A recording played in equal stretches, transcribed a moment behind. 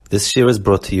This year is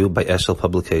brought to you by Eshel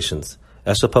Publications.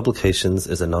 Eshel Publications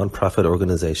is a non-profit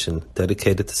organization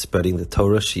dedicated to spreading the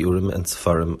Torah, Shiurim, and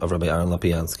Sefarim of Rabbi Aaron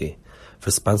Lapiansky. For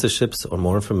sponsorships or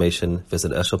more information,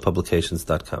 visit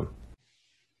eshelpublications.com.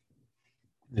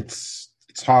 It's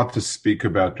hard to speak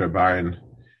about Rabbi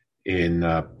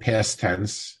in past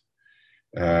tense.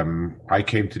 I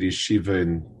came to the yeshiva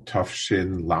in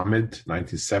Tafshin Lamed,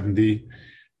 1970,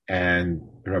 and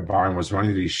Rabbi was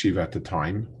running the yeshiva at the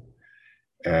time.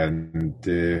 And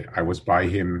I was by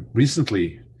him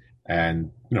recently,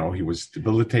 and he was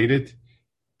debilitated,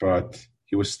 but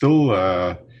he was still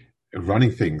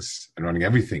running things and running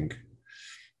everything.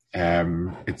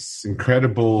 It's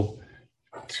incredible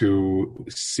to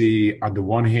see. On the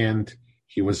one hand,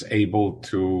 he was able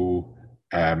to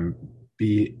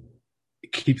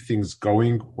keep things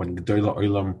going when Gedolei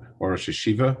Olam or Rosh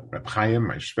Yeshiva, Reb Chaim,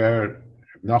 Shver,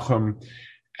 Reb Nachum,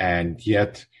 and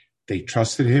yet they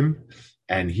trusted him.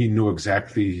 And he knew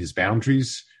exactly his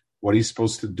boundaries, what he's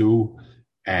supposed to do,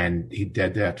 and he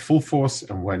did that full force.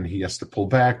 And when he has to pull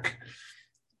back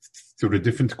through the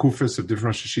different kufas of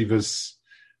different Rosh Yeshivas,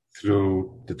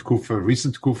 through the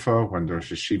recent kufa, when the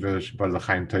Rosh Yeshiva Shebal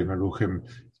L'Chaim Tov Meruchim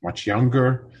is much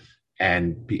younger,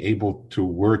 and be able to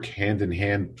work hand in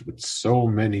hand with so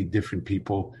many different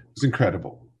people, it was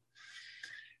incredible.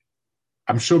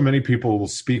 I'm sure many people will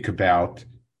speak about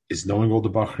is knowing all the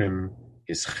Bachrim,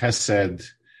 his chesed,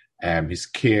 his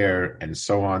care, and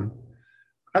so on.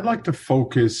 I'd like to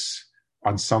focus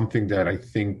on something that I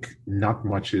think not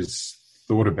much is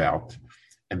thought about,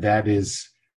 and that is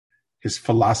his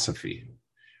philosophy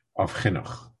of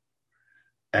chinuch.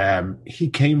 He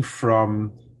came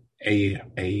from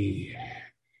a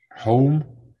home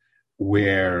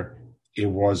where it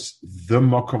was the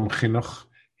makom chinuch.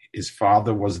 His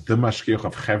father was the mashgiach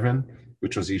of Heaven,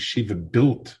 which was a yeshiva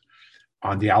built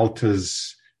on the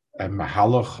Alta's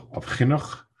mahalach of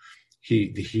chinuch.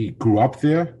 He grew up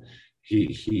there.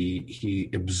 He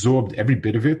absorbed every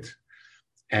bit of it,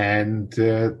 and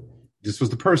this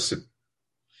was the person.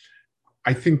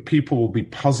 I think people will be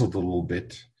puzzled a little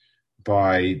bit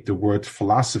by the word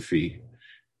philosophy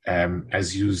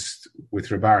as used with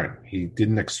Reb Aaron. He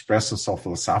didn't express himself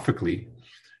philosophically,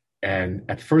 and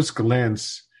at first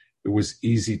glance, it was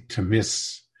easy to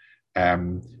miss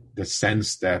the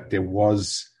sense that there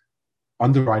was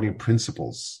underwriting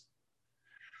principles.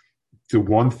 The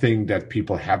one thing that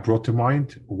people have brought to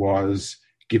mind was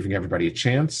giving everybody a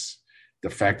chance, the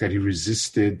fact that he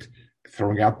resisted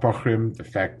throwing out Bachrim, the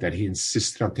fact that he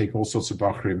insisted on taking all sorts of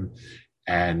Bachrim,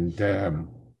 and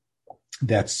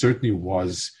that certainly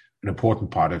was an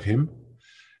important part of him.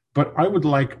 But I would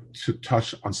like to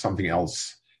touch on something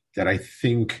else that I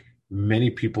think many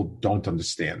people don't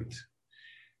understand.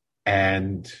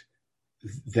 And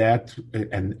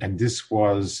this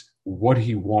was what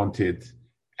he wanted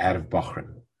out of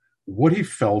Bachrim. What he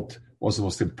felt was the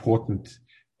most important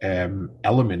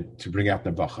element to bring out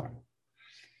in the Bachar.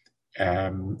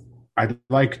 I'd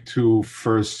like to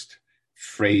first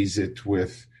phrase it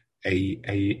with a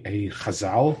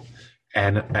Chazal,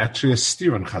 and actually a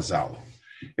steer in Chazal.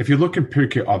 If you look in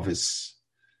Pirkei Azus,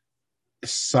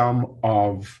 some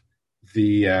of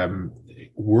the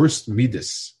worst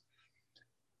midas,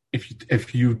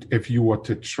 if you were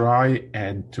to try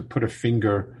and to put a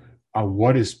finger on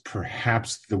what is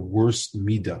perhaps the worst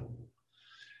midah,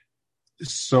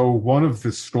 so one of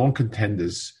the strong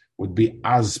contenders would be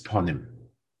az panim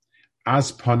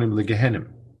legehenim.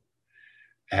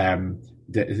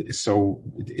 So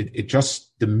it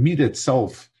just, the midah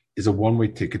itself is a one-way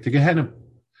ticket to Gehenim.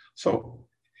 So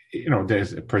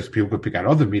there's a person, people could pick out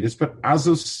other midas, but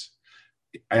Azus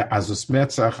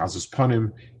Metzach, Azus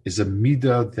Panim is a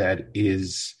midah that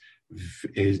is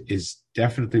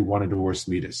definitely one of the worst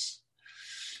midas.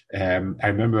 I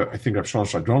remember, I think Rav Shlomo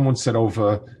Shadron once said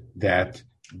over that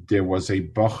there was a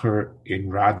bacher in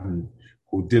Radin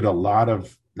who did a lot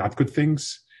of not good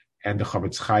things, and the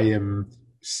Chavetz Chaim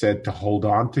said to hold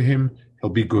on to him, he'll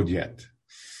be good yet.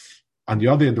 On the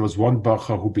other hand, there was one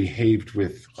bacher who behaved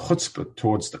with chutzpah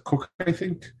towards the cook, I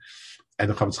think, and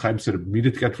the Chavetz Chaim said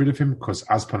immediately to get rid of him because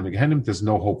Azpan Gehenim, there's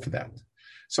no hope for that.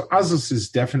 So Azus is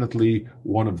definitely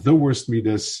one of the worst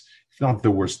midas, if not the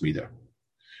worst midah.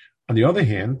 On the other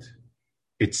hand,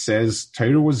 it says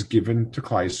Torah was given to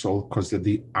Klal Yisrael because they're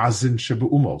the Azin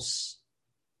Shebe'umos.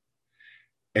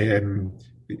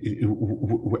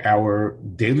 Our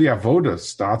daily avoda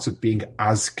starts with being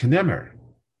Az Kenemer.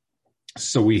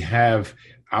 So we have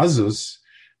Azus,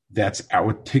 that's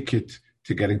our ticket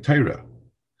to getting Torah.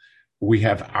 We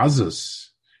have Azus,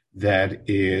 that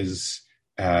is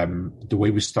the way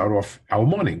we start off our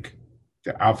morning.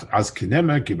 Az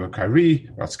Kinema, Gibber Kari,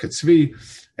 Raz Ketzvi.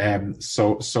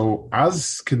 So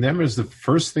Az Kinema is the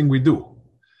first thing we do.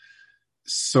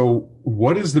 So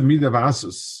what is the midah of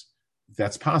Azus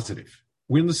that's positive?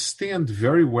 We understand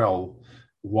very well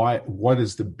what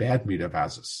is the bad midah of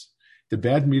Azus. The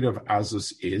bad midah of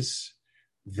Azus is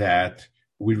that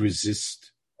we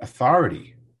resist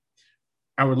authority.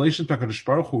 Our relation to HaKadosh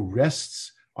Baruch Hu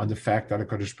rests on the fact that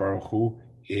HaKadosh Baruch Hu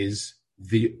is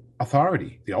the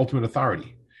authority, the ultimate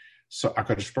authority. So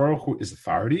HaKadosh Baruch Hu is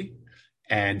authority,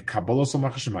 and Kabbalah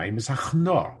Samach Shemayim is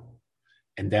Hachna.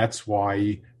 And that's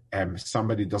why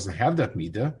somebody doesn't have that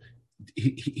midah,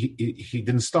 he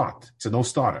didn't start. It's a no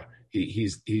starter.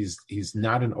 He's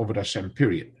not an Oved Hashem,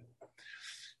 period.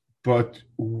 But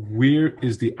where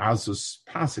is the Azus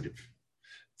positive?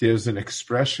 There's an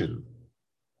expression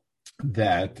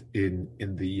that in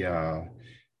the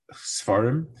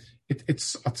Sfarim,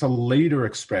 it's a later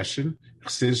expression.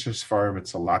 Chassidus Sfarim,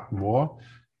 it's a lot more.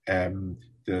 The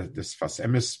Sfas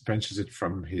Emes mentions it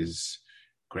from his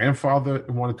grandfather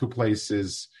in one or two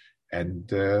places, and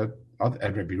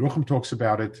Rabbi Rucham talks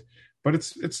about it. But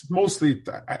it's mostly,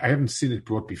 I haven't seen it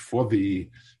brought before the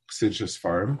Chassidus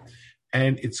Sfarim,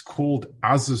 and it's called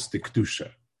Azus de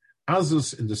Kedusha.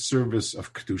 Azus in the service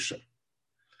of Kedusha.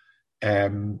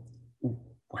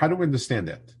 How do we understand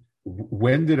that?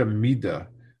 When did a midah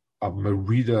of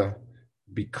merida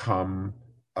become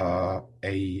a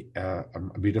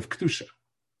midah of Kedusha?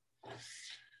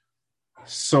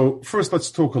 So first,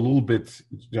 let's talk a little bit,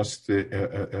 just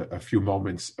a few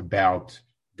moments about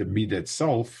the midah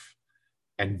itself,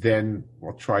 and then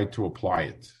we'll try to apply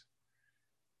it.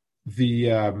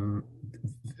 The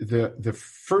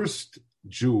first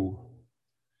Jew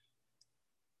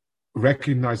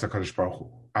recognized HaKadosh Baruch Hu.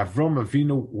 Avram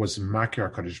Avinu was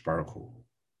Makir HaKadosh Baruch Hu.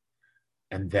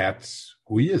 And that's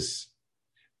who he is.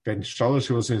 Ben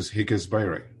Shalosh was his Hikes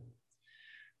Beirei.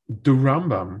 The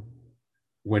Rambam,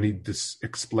 when he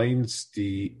explains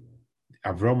the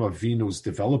Avram Avinu's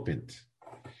development,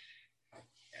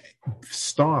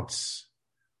 starts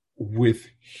with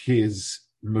his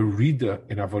merida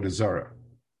in Avodah Zarah.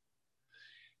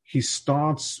 He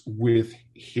starts with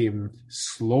him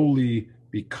slowly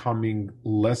becoming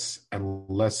less and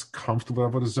less comfortable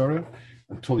with Avodah Zarah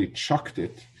until he chucked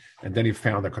it, and then he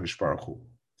found HaKadosh Baruch Hu.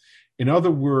 In other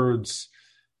words,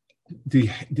 the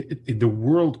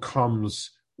world comes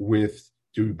with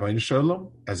the Rebbeinu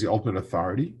Shalom as the ultimate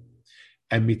authority,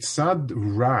 and mitzad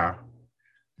Ra,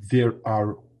 there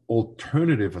are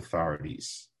alternative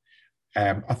authorities,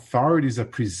 authorities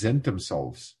that present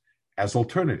themselves as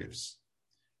alternatives.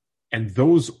 And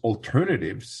those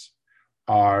alternatives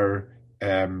are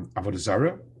Avodah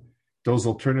Zarah. Those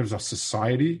alternatives are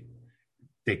society.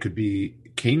 They could be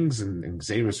kings and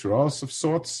Xeris Ros of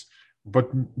sorts, but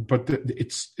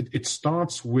it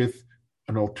starts with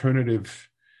an alternative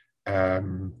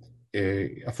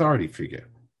authority figure.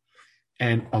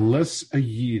 And unless a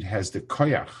Yid has the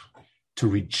koyach to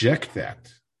reject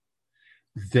that,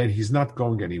 then he's not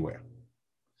going anywhere.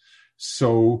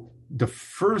 So the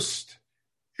first,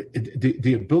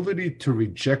 the ability to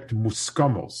reject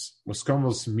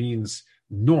muskamos means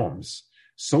norms,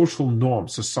 social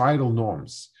norms, societal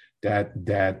norms that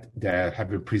have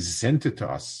been presented to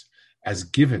us as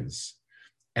givens,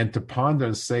 and to ponder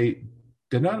and say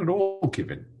they're not at all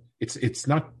given. It's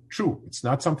not true. It's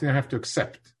not something I have to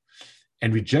accept,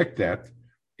 and reject that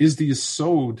is the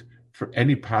yesod for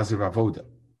any positive avoda.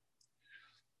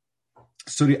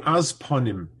 So the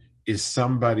azponim is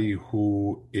somebody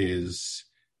who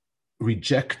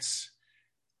rejects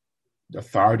the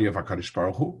authority of HaKadosh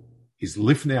Baruch Hu. He's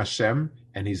lifnei Hashem,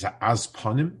 and he's a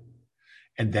azponim,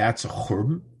 and that's a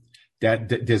churban.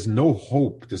 That there's no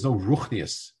hope, there's no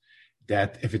ruchnius,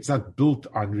 that if it's not built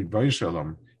on Rebbeinu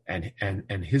Shalom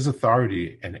and his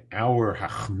authority and our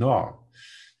hachna,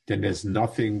 then there's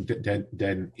nothing.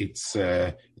 Then it's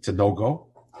a no-go.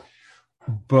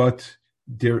 But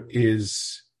there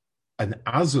is an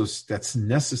azus that's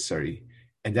necessary,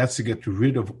 and that's to get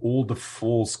rid of all the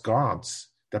false gods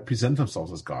that present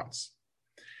themselves as gods.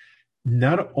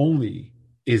 Not only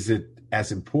is it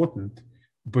as important,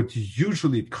 but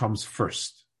usually it comes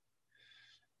first.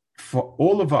 For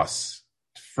all of us,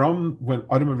 from when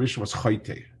Adam Rishon was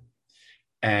Chayte,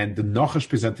 and the Nachash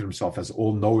presented himself as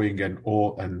all-knowing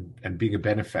and being a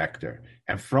benefactor,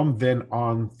 and from then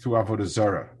on through Avodah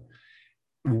Zarah,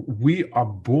 we are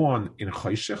born in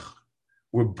Chayshech.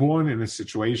 We're born in a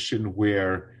situation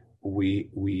where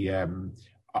we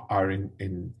are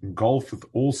engulfed with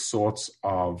all sorts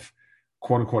of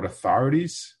quote-unquote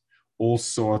authorities, all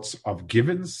sorts of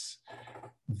givens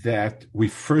that we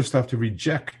first have to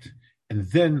reject and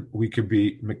then we could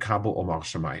be Mekabel Omar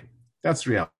Shemayim. That's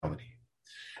reality.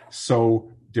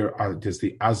 So there's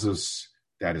the Azus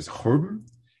that is Churban,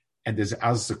 and there's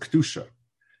Azus of Kedusha.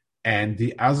 And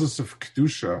the Azus of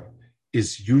Kedusha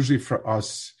is usually for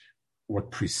us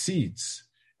what precedes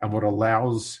and what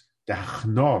allows the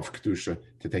Hachna of Kedusha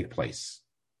to take place.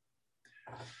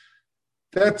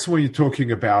 That's when you're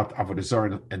talking about Avodah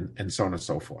Zarah and so on and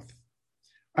so forth.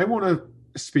 I want to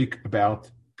speak about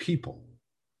people.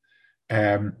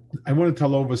 I want to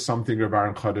tell over something Rabbi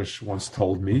Aaron Chodosh once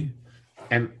told me,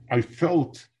 and I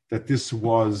felt that this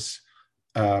was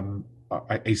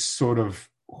a sort of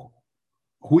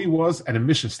who he was and a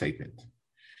mission statement.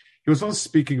 He was once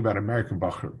speaking about American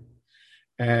Bachur,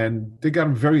 and they got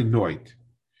him very annoyed.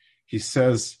 He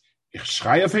says, "Ich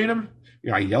schrei auf einem,"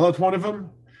 I yell at one of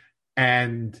them,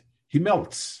 and he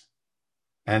melts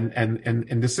and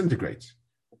disintegrates.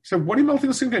 He said, "What are you melting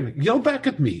and disintegrating? Yell back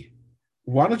at me.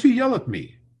 Why don't you yell at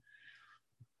me?"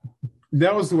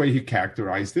 That was the way he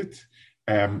characterized it.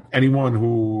 Anyone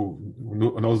who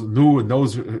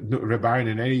knows Rabbi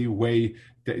in any way,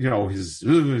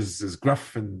 his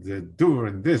gruff and the doer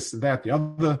and this and that, the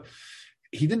other,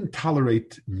 he didn't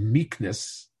tolerate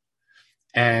meekness,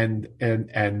 and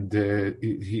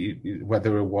he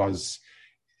whether it was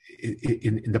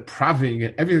in the praving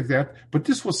and everything like that. But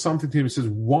this was something to him. He says,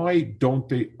 "Why don't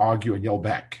they argue and yell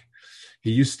back?"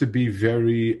 He used to be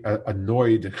very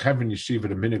annoyed. In Chevron Yeshiva,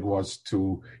 the minhag was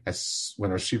to, as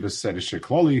when our Yeshiva said a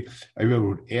shekloli, everyone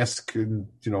would ask,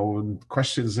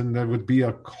 questions, and there would be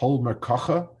a kol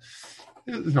merkacha.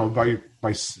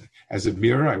 By as a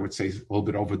mirror, I would say a little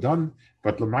bit overdone,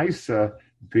 but lemaisa,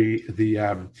 that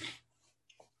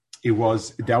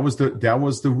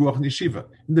was the ruach in yeshiva.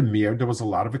 In the mirror, there was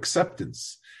a lot of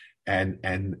acceptance, and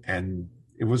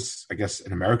it was, I guess,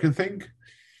 an American thing.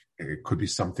 It could be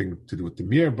something to do with the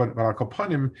mirror, but upon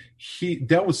him,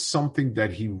 that was something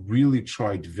that he really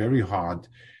tried very hard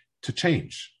to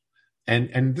change,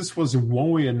 and this was in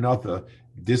one way or another,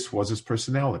 this was his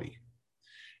personality,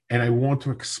 and I want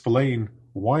to explain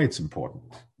why it's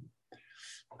important.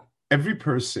 Every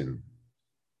person,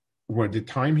 where the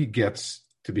time he gets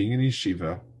to being in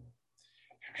yeshiva,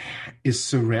 is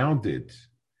surrounded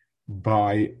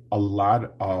by a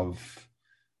lot of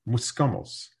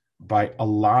muskamos, by a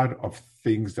lot of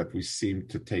things that we seem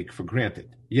to take for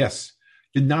granted. Yes,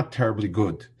 you're not terribly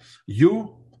good.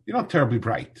 You're not terribly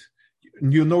bright.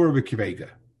 You're no Rebbe Kivega.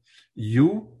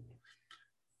 You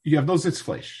have no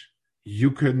zitzfleisch.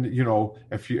 You can,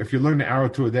 if you learn an hour or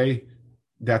two a day,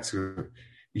 that's good.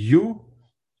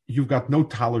 You've got no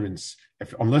tolerance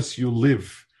unless you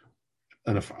live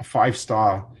in a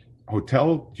 5-star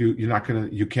hotel.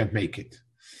 You can't make it.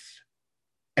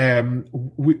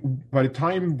 By the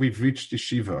time we've reached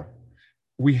yeshiva,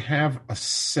 we have a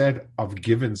set of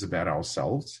givens about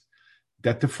ourselves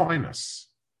that define us.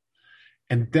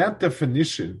 And that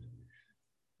definition,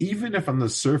 even if on the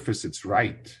surface it's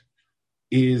right,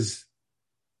 is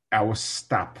our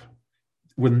stop.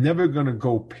 We're never going to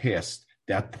go past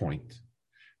that point,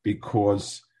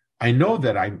 because I know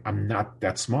that I'm not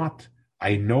that smart.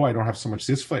 I know I don't have so much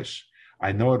zitzfleisch.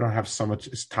 I know I don't have so much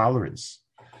tolerance.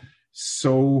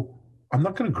 So I'm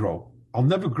not going to grow. I'll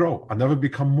never grow. I'll never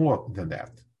become more than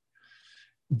that.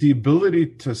 The ability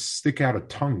to stick out a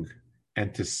tongue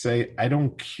and to say, I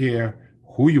don't care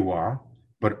who you are,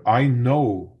 but I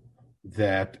know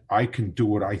that I can do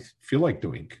what I feel like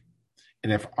doing.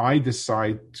 And if I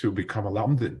decide to become a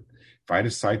lamdin, if I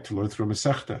decide to learn through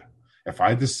Masechta, if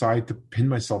I decide to pin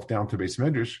myself down to Beis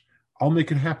Medrash, I'll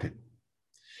make it happen.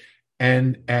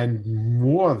 And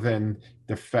more than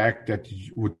the fact that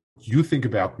what you think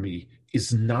about me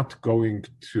is not going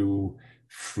to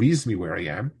freeze me where I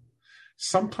am,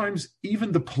 sometimes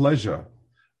even the pleasure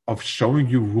of showing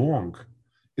you wrong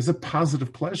is a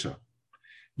positive pleasure.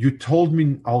 You told me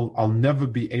I'll never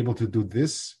be able to do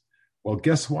this. Well,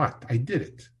 guess what? I did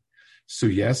it. So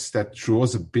yes, that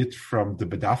draws a bit from the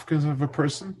bedafkas of a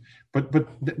person, but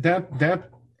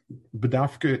that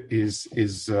bedafka is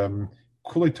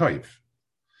kulei toiv.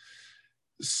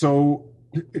 So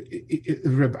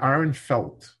Reb Aaron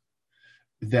felt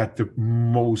that the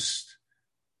most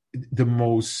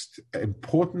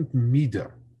important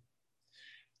midah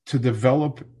to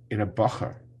develop in a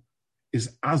bacher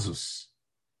is azus,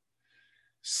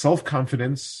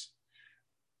 self-confidence,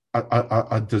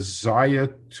 a desire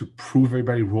to prove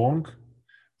everybody wrong,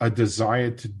 a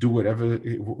desire to do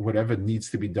whatever needs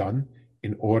to be done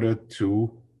in order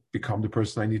to become the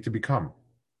person I need to become.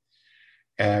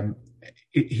 And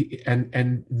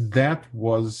that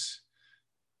was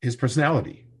his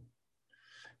personality.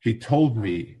 He told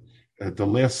me one of the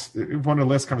last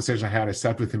conversations I had, I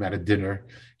sat with him at a dinner.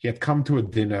 He had come to a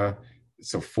dinner,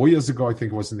 so 4 years ago, I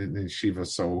think it was in the yeshiva.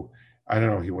 So I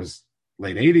don't know, he was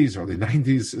late 80s, early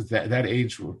 90s, that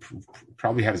age,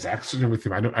 probably had his accident with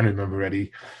him. I don't remember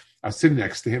already. I was sitting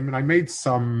next to him, and I made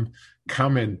some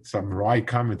wry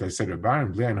comment. I said,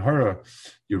 Baron, Blian Hura,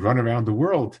 you run around the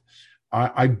world.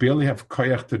 I barely have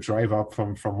koyach to drive up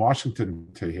from Washington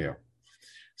to here.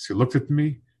 So he looked at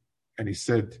me, and he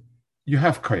said, you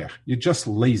have koyach, you're just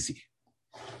lazy.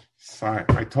 So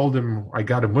I told him I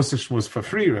got a musashmuz for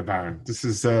free, Baron. This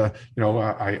is, I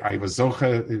was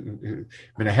zocha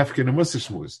min a hefkin a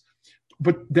musashmuz.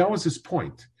 But that was his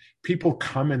point. People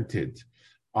commented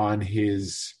on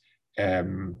his,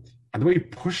 on the way he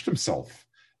pushed himself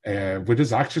with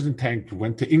his oxygen tank,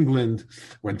 went to England,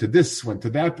 went to this, went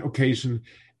to that occasion.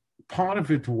 Part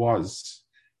of it was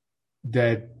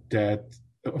that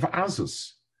of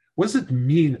Azus. What does it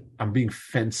mean I'm being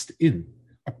fenced in?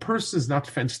 A person is not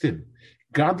fenced in.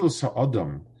 Gadlus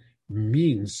ha'adam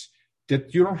means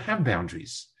that you don't have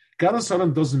boundaries. Gadlus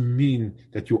ha'adam doesn't mean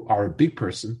that you are a big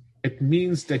person. It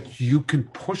means that you can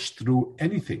push through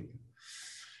anything.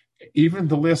 Even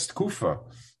the last kufa,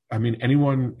 I mean,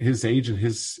 anyone his age and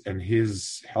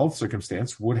his health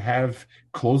circumstance would have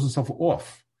closed himself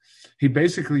off. He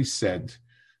basically said,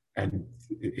 and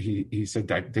he said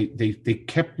that they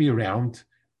kept me around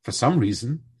for some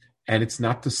reason, and it's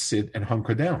not to sit and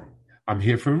hunker down. I'm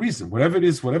here for a reason. Whatever it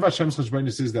is, whatever Hashem's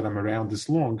cheshbonos is that I'm around this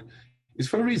long, is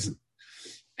for a reason.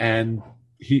 And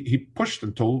he pushed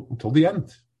until the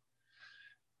end.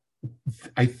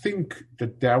 I think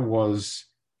that was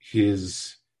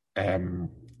his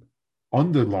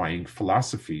underlying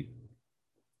philosophy,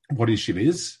 what yeshiva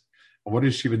is, and what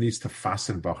yeshiva needs to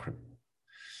fasten bachrim.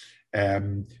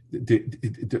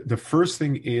 The first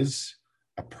thing is,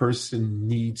 a person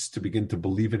needs to begin to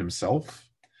believe in himself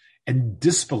and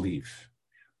disbelieve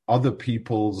other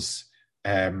people's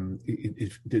the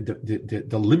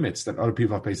limits that other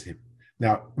people have placed him.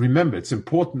 Now, remember, it's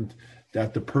important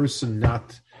that the person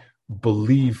not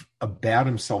believe about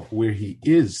himself where he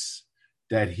is,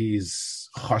 that he's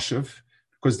chashuv,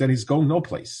 because then he's going no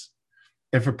place.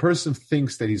 If a person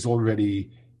thinks that he's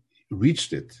already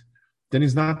reached it, then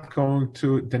he's not going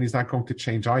to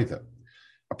change either.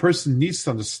 A person needs to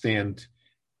understand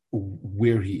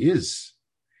where he is,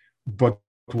 but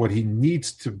what he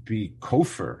needs to be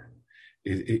kofar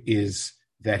is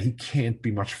that he can't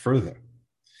be much further.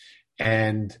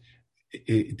 And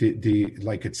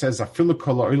like it says,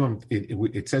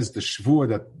 it says the shvur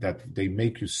that they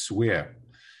make you swear,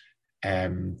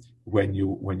 when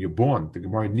you're born. The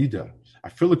Gemara Nida,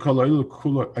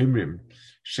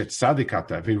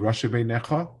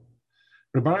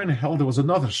 Rabbi held there was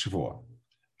another shvur.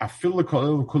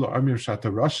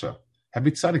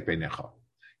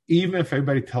 Even if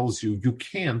everybody tells you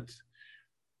can't,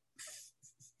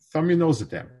 thumb your nose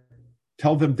at them.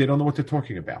 Tell them they don't know what they're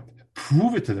talking about.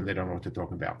 Prove it to them they don't know what they're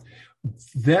talking about.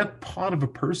 That part of a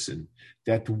person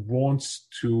that wants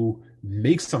to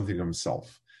make something of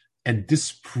himself and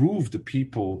disprove the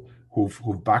people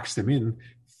who've boxed him in,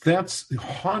 that's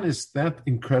harness that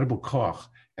incredible koch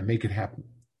and make it happen.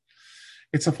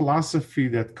 It's a philosophy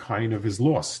that kind of is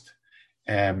lost.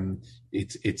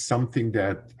 It's something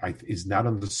that is not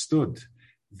understood,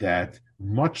 that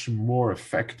much more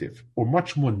effective or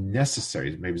much more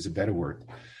necessary, maybe is a better word,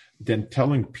 than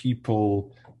telling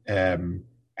people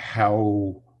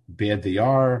how bad they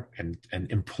are and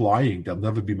implying they'll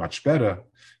never be much better,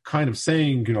 kind of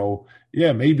saying,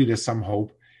 maybe there's some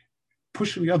hope,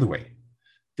 pushing the other way.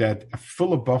 That a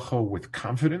full bacha with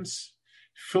confidence,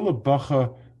 fill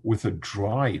bacha with a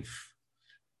drive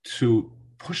to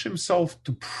push himself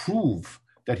to prove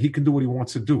that he can do what he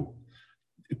wants to do.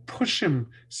 Push him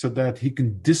so that he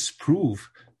can disprove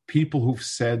people who've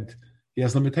said he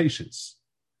has limitations.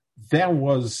 That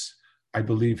was, I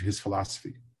believe, his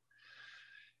philosophy.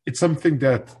 It's something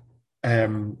that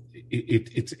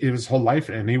it was whole life.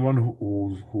 And anyone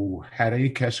who had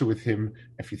any kesher with him,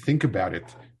 if you think about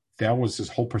it, that was his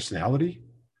whole personality.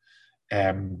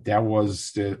 That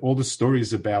was all the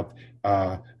stories about,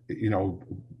 Bachrim.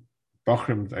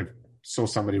 I saw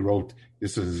somebody wrote,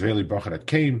 this is an Israeli Bachar that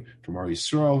came from Ar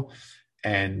Yisrael,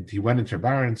 and he went into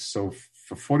Baron. So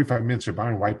for 45 minutes,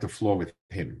 Baron wiped the floor with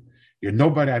him. You're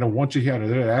nobody, I don't want you here,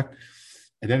 that.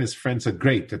 And then his friend said,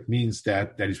 great, that means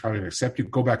that he's probably going to accept you,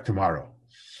 go back tomorrow.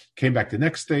 Came back the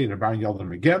next day, and Baron yelled at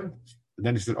him again, and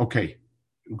then he said, okay,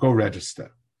 go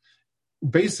register.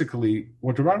 Basically,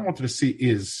 what the Baron wanted to see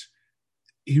is,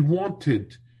 he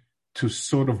wanted to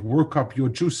sort of work up your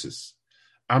juices.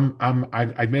 I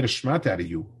made a shmat out of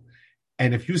you.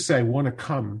 And if you say, I want to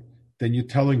come, then you're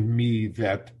telling me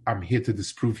that I'm here to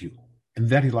disprove you. And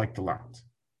that he liked a lot.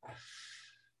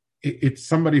 It's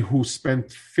somebody who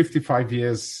spent 55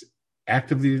 years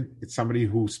actively. It's somebody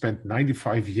who spent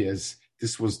 95 years.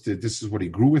 This is what he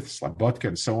grew with, Slabodka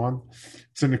and so on.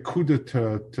 It's a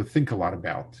nekuda to think a lot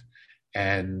about.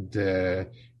 And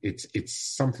it's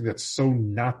something that's so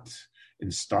not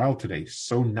in style today,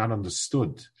 so not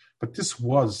understood. But this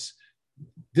was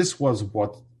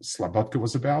what Slabodka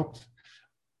was about.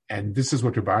 And this is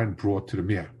what Rebbe Aaron brought to the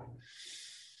Mir.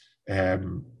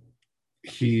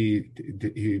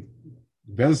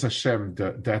 Bez Hashem,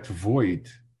 that void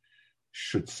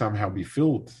should somehow be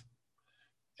filled,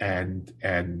 and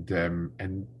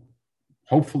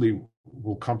hopefully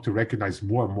we'll come to recognize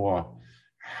more and more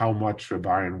how much Rebbe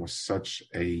Aaron was such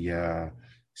a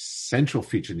central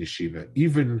feature in yeshiva,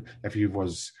 even if he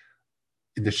was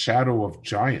in the shadow of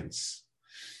giants,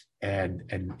 and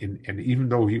even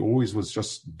though he always was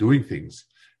just doing things,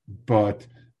 but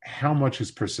how much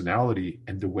his personality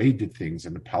and the way he did things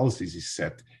and the policies he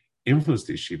set influenced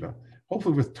the yeshiva.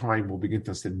 Hopefully with time we'll begin to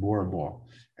understand more and more.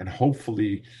 And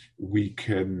hopefully we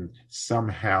can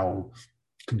somehow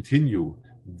continue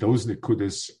those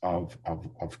nekudas of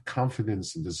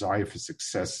confidence and desire for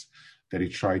success that he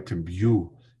tried to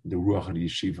imbue in the ruach of the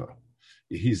yeshiva.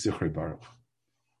 Yehi Zichrei Baruch.